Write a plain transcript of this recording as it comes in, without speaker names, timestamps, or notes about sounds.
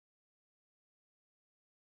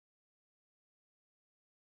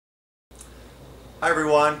Hi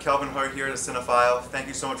everyone, Kelvin Hoy here at Cinephile. Thank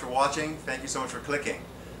you so much for watching. Thank you so much for clicking.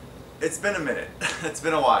 It's been a minute. It's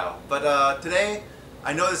been a while. But today,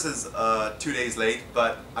 I know this is 2 days late,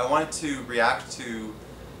 but I wanted to react to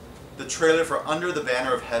the trailer for Under the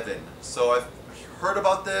Banner of Heaven. So I've heard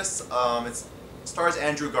about this. It stars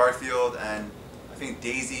Andrew Garfield and I think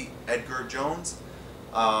Daisy Edgar Jones.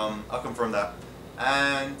 I'll confirm that.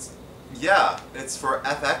 And yeah, it's for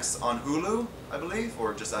FX on Hulu, I believe,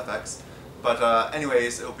 or just FX. But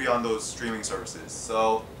anyways, it'll be on those streaming services.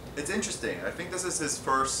 So it's interesting. I think this is his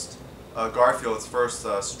first, Garfield's first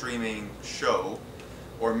streaming show,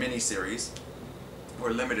 or mini-series, or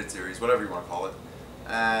limited series, whatever you want to call it.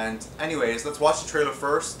 And anyways, let's watch the trailer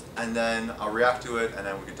first, and then I'll react to it, and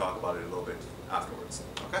then we can talk about it a little bit afterwards.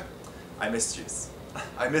 Okay? I missed you.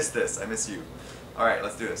 I missed this. I miss you. Alright,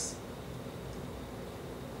 let's do this.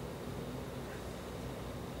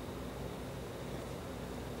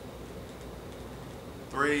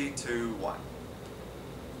 Three, two, one.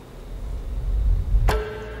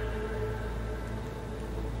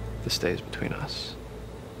 This stays between us.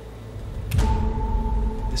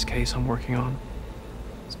 This case I'm working on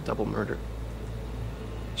is a double murder.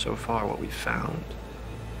 So far, what we've found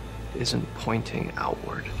isn't pointing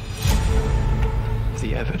outward.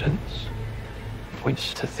 The evidence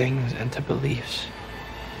points to things and to beliefs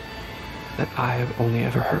that I have only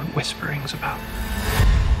ever heard whisperings about.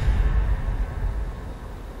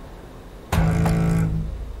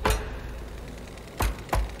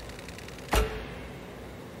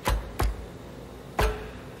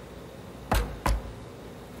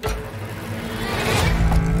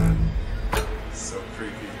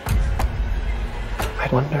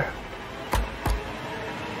 I wonder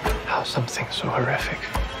how something so horrific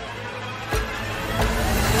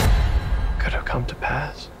could have come to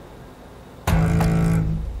pass.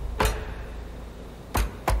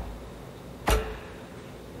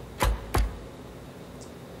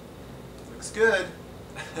 Looks good.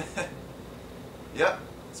 Yep.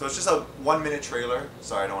 So it's just a 1-minute trailer.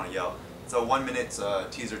 Sorry, I don't want to yell. It's a 1-minute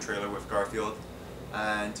teaser trailer with Garfield.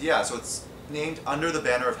 And yeah, so it's named Under the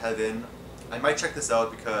Banner of Heaven. I might check this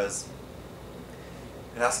out because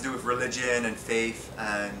it has to do with religion and faith,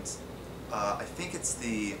 and I think it's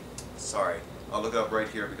the, sorry, I'll look it up right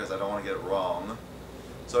here because I don't want to get it wrong.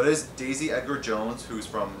 So it is Daisy Edgar Jones, who's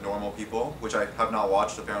from Normal People, which I have not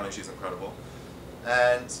watched. Apparently she's incredible.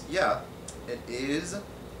 And yeah, it is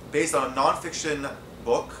based on a non-fiction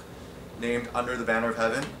book named Under the Banner of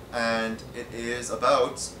Heaven, and it is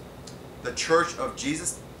about the Church of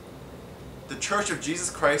Jesus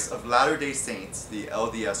Christ of Latter-day Saints, the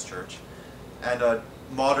LDS Church, and a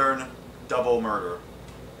modern double murder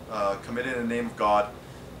committed in the name of God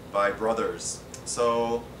by brothers.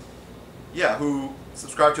 So, yeah, who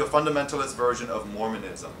subscribe to a fundamentalist version of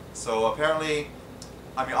Mormonism. So apparently,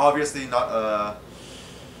 I mean, obviously not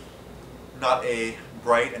a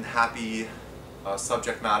bright and happy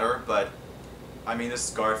subject matter, but I mean, this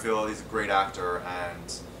is Garfield. He's a great actor,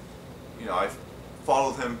 and you know, I've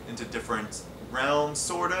followed him into different realms,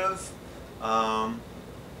 sort of, or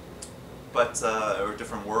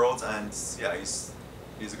different worlds, and yeah, he's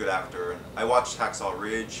a good actor. And I watched Hacksaw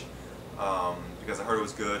Ridge because I heard it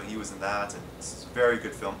was good, and he was in that, and it's a very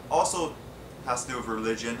good film. Also has to do with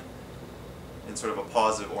religion in sort of a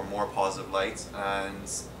positive or more positive light,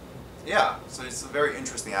 and yeah, so he's a very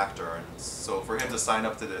interesting actor, and so for him to sign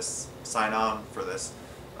on for this,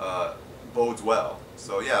 bodes well.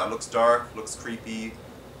 So yeah, it looks dark, looks creepy,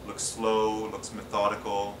 looks slow, looks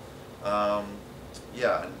methodical.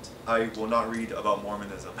 Yeah, and I will not read about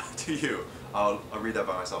Mormonism to you. I'll read that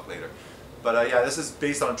by myself later. But yeah, this is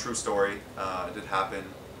based on a true story. It did happen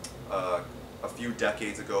a few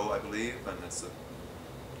decades ago, I believe, and it's a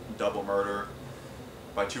double murder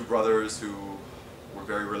by two brothers who were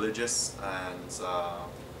very religious, and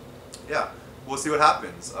yeah, we'll see what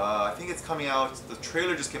happens. I think it's coming out, the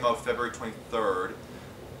trailer just came out February 23rd,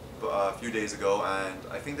 a few days ago, and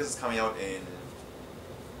I think this is coming out in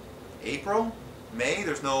April? May?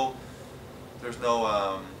 There's no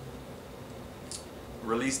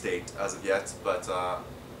release date as of yet, but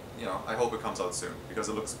you know, I hope it comes out soon because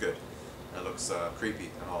it looks good. It looks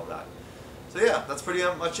creepy and all of that. So yeah, that's pretty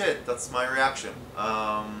much it. That's my reaction.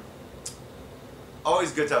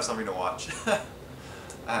 Always good to have something to watch.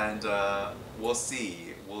 And we'll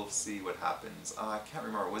see what happens. I can't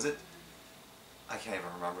remember, was it? I can't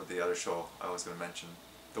even remember the other show I was going to mention.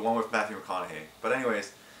 The one with Matthew McConaughey. But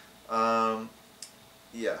anyways,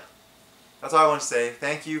 yeah. That's all I want to say.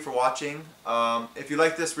 Thank you for watching. If you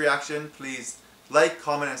like this reaction, please like,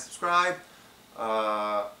 comment, and subscribe.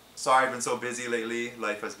 Sorry I've been so busy lately.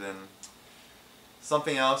 Life has been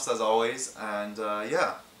something else as always, and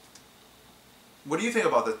yeah. What do you think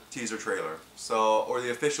about the teaser trailer? So, or the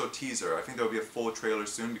official teaser? I think there will be a full trailer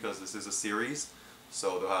soon because this is a series,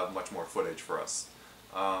 so they'll have much more footage for us.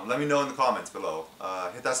 Let me know in the comments below.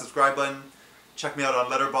 Hit that subscribe button. Check me out on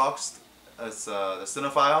Letterboxd. It's the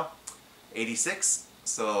Cinephile 86.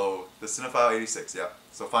 So the Cinephile 86, yeah.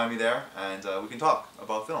 So find me there, and we can talk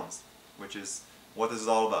about films, which is what this is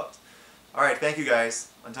all about. All right, thank you guys.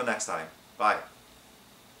 Until next time. Bye.